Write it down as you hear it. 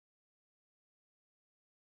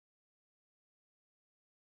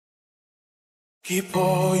Keep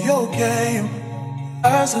all your game,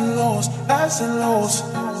 highs and lows, highs and lows.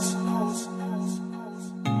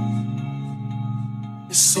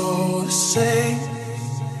 It's all the same,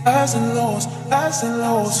 highs and lows, highs and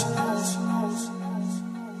lows.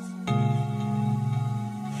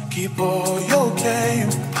 Keep all your game,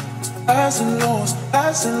 highs and lows,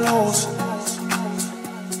 highs and lows.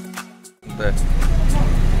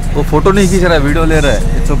 वो photo नहीं खींच रहा है, video ले रहा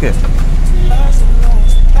है. It's okay.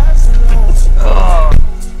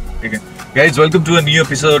 ठीक है guys, welcome to a new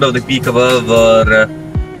episode of the peak above. और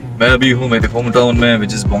मैं अभी हूँ मेरे होम टाउन में,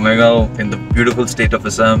 which is Bongaigaon in the beautiful state of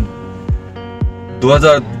Assam.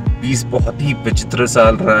 2020 बहुत ही विचित्र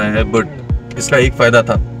साल रहा है, बट इसका एक फायदा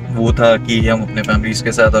था, वो था कि हम अपने फैमिलीज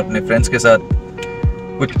के साथ और अपने फ्रेंड्स के साथ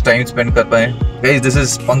कुछ टाइम स्पेंड कर पाए. Guys, this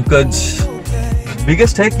is Pankaj.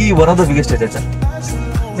 Biggest है कि वन ऑफ द बिगेस्ट है चाचा?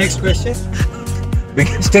 Next question.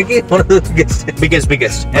 Biggest है कि one of the biggest?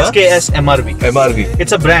 Biggest. SKS MRV. MRV.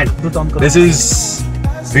 It's a brand. This is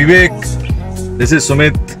Vivek. This is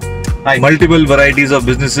Sumit. Hi. Multiple varieties of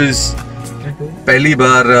businesses. पहली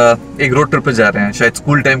बार एक road trip पे जा रहे हैं, शायद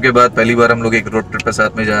स्कूल टाइम के बाद पहली बार हम लोग एक रोड ट्रिप पे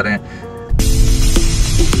साथ में जा रहे हैं.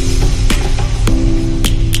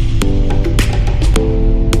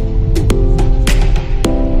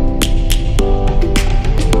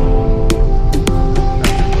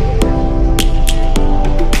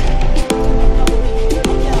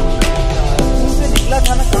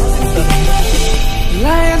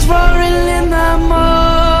 Lions roaring in the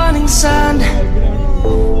morning sun,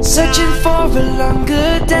 searching for a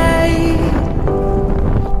longer day.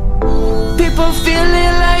 People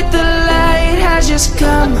feeling like the light has just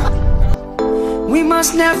come. We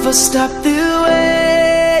must never stop the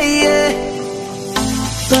way.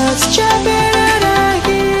 Birds chirping and I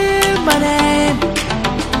hear my name,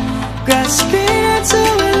 grasping into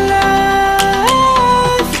a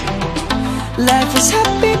life. Life is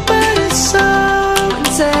happy but it's so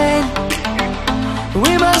insane.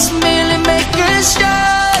 We must merely make a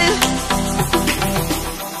start.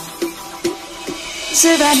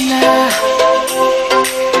 Savannah,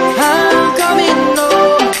 I'm coming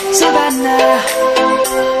home. Savannah,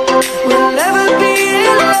 we'll never be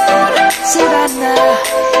alone. Savannah,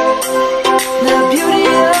 the beauty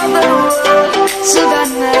of the world.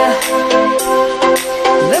 Savannah,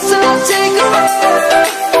 let's all take a ride.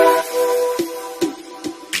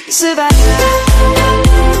 Savannah.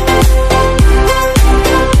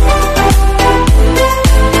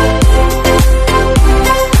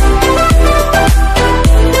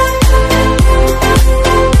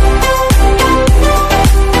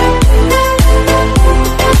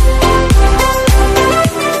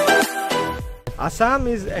 Assam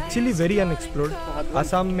is actually very unexplored.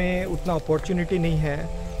 Assam में उतना opportunity नहीं है,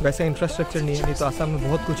 वैसा infrastructure नहीं है, नहीं तो असम में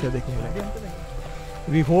बहुत कुछ है देखने में.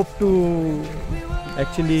 We hope to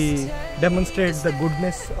actually demonstrate the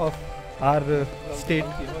goodness of our state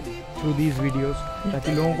through these videos, ताकि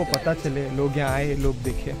लोगों को पता चले, लोग यहाँ आए, लोग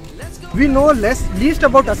देखें. We know least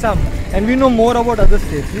about Assam and we know more about other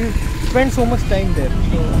states. We spend so much time there.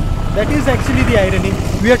 So that is actually the irony.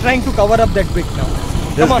 We are trying to cover up that bit now.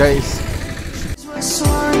 Yes, guys.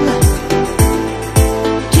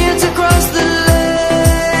 Kids across the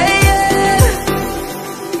lane.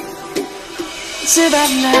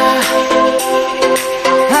 Savannah,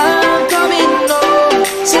 I'm coming home.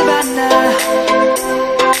 Savannah,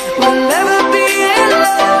 we'll never be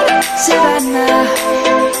alone. Savannah,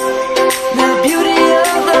 the beauty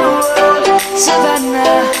of the world.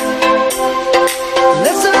 Savannah,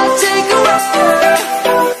 let's all take a ride.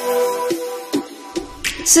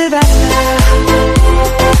 Savannah,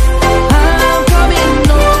 I'm coming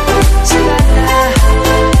home. Savannah.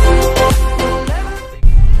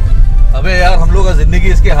 अबे यार, हम लोग का जिंदगी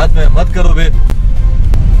इसके हाथ में, मत करो बे.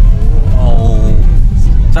 Oh,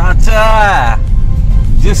 चाचा,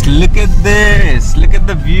 just look at this, look at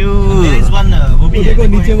the view. There is one वो भी है,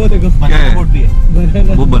 नीचे वो देखो, बनाना बोट भी है.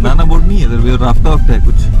 वो बनाना बोट नहीं है, इधर राफ्ट है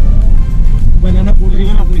कुछ. बनाना बोट भी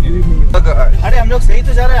है. अरे हम लोग सही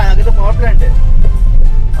तो जा रहे हैं, आगे तो पावर प्लांट है.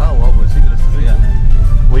 हाँ, वो उसी के रास्ते से जाना है,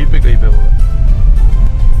 वहीं पे कहीं पे होगा.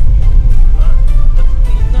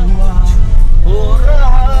 हो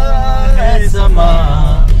रहा है समा,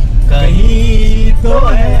 कहीं तो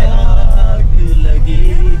है आग लगी.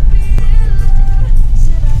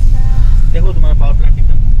 देखो तुम्हारा पावर प्लांट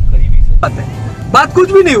एकदम करीबी से. बात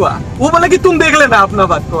कुछ भी नहीं हुआ. वो बोला कि तुम देख लेना अपना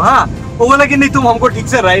बात को. हाँ, वो बोला कि नहीं, तुम हमको ठीक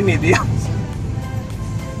से राय नहीं दिया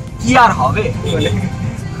कि यार हवे बोले.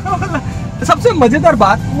 सबसे मजेदार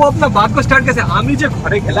बात, वो अपना बात को स्टार्ट कैसे, आमी जो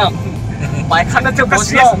घरे गेला पायखाना से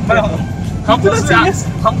बसला.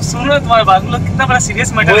 हम सुन रहे तुम्हारे बात, मतलब कितना बड़ा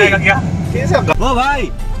सीरियस मैटर आएगा क्या. वो भाई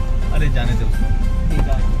अरे जाने दे उसको।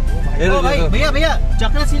 ओ भाई भैया भैया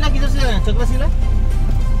चक्रशिला किधर से है? चक्रशिला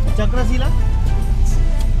चक्रशिला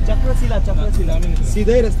चक्रशिला चक्रशिला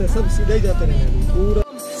सीधा ही रास्ता है, सब सीधा ही जाते रहेंगे पूरा।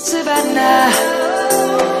 Savannah,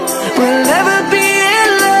 we'll never be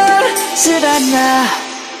alone. Savannah.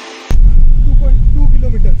 2.2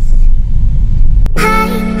 kilometers.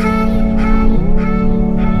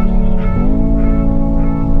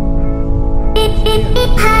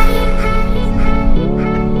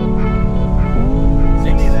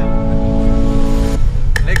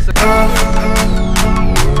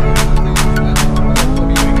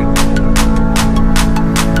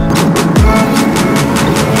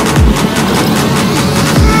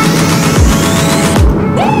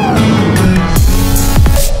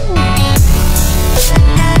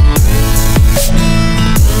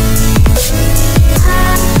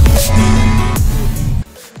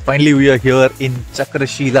 Finally, we are here in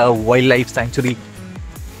Chakrashila Wildlife Sanctuary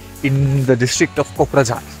in the district of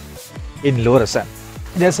Kokrajhar in Lower Assam.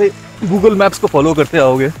 जैसे Google Maps को follow करते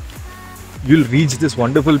आओगे, you'll reach this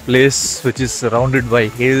wonderful place which is surrounded by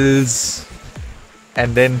hills,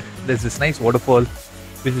 and then there's this nice waterfall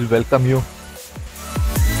which will welcome you.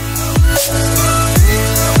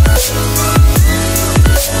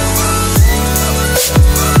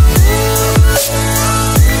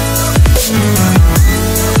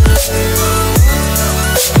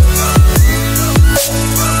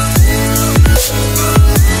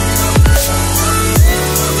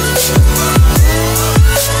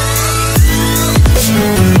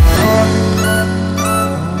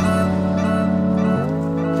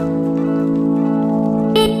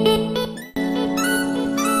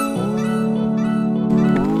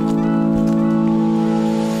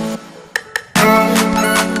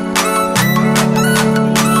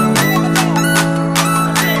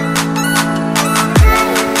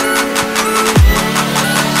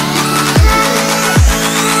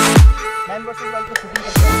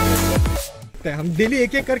 हम daily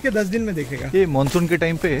एक एक करके 10 दिन में देखेगा। ये मानसून के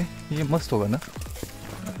टाइम पे ये मस्त होगा ना।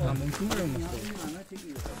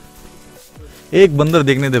 एक बंदर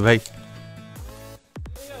देखने दे भाई। ये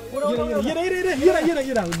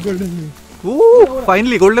गोल्डन,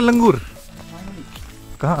 फाइनली गोल्डन लंगूर।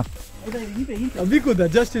 कहाँ? अभी कूदा,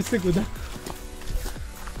 जस्ट इससे कूदा।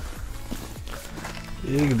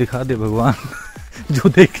 एक दिखा दे भगवान जो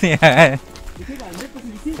देखने आया है।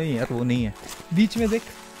 नहीं यार वो नहीं है, बीच में देख।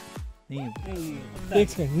 नहीं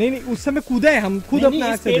नहीं उस समय कूदा है, हम खुद अपना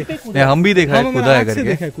आँख से देखे। नहीं, हम भी देखा है कूदा है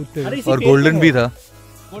करके, कूदते। और गोल्डन भी था।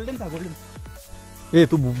 गोल्डन था गोल्डन। ए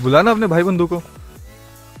तू बुला ना अपने भाई बंधु को।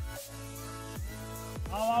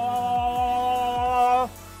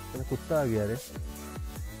 कुत्ता आ गया रे।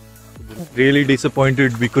 Really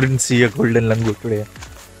disappointed we couldn't see a golden langur today.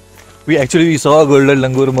 We saw a golden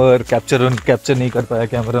langur मगर capture नहीं कर पाया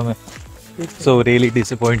कैमरा में। So really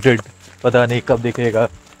disappointed. पता नहीं कब दिखेगा।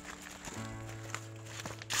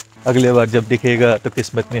 अगले बार जब दिखेगा तो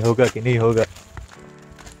किस्मत में होगा कि नहीं होगा।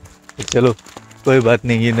 तो चलो कोई बात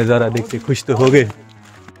नहीं, ये नज़ारा देख के खुश तो हो गए।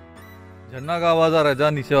 झरना का आवाज आ रहा है, जा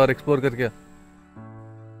नीचे और एक्सप्लोर करके।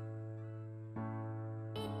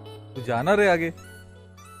 तू जाना रे आगे।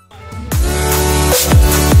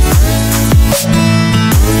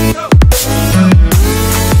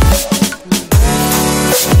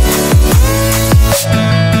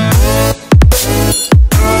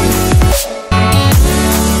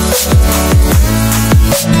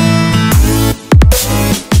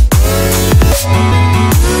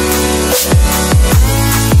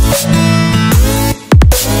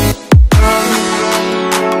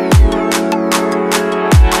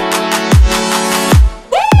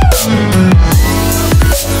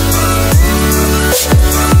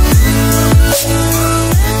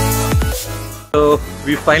 So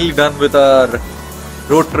we finally done with our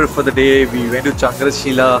road trip for the day. We went to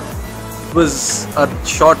Chakrashila. It was a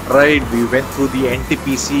short ride. We went through the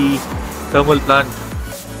NTPC thermal plant.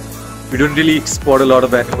 We didn't really spot a lot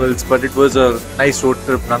of animals, but it was a nice road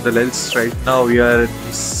trip nonetheless. Right now we are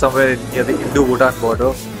somewhere near the Indo-Bhutan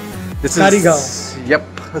border. This is yep.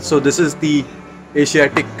 So this is the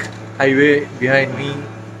Asiatic highway behind me,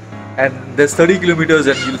 and there's 30 kilometers,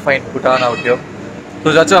 and you'll find Bhutan out here.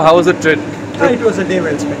 So Chacha, how was the trip? It was a day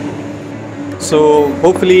well spent. So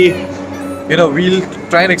hopefully, we'll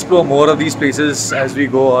try and explore more of these places as we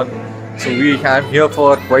go on. So I'm here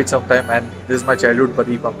for quite some time, and this is my childhood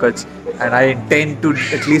buddy Pankaj, and I intend to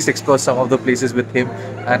at least explore some of the places with him,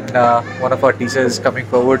 and one of our teachers is coming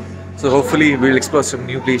forward. So hopefully we'll explore some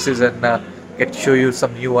new places and get to show you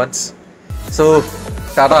some new ones. So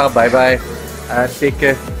tata, bye bye, and take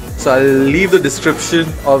care. So I'll leave the description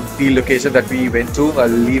of the location that we went to.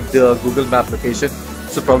 I'll leave the Google Map location.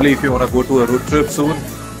 So probably if you want to go to a road trip soon,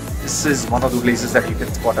 this is one of the places that you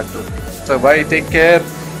can spot and do. So bye, take care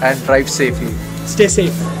and drive safely. Stay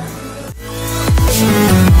safe.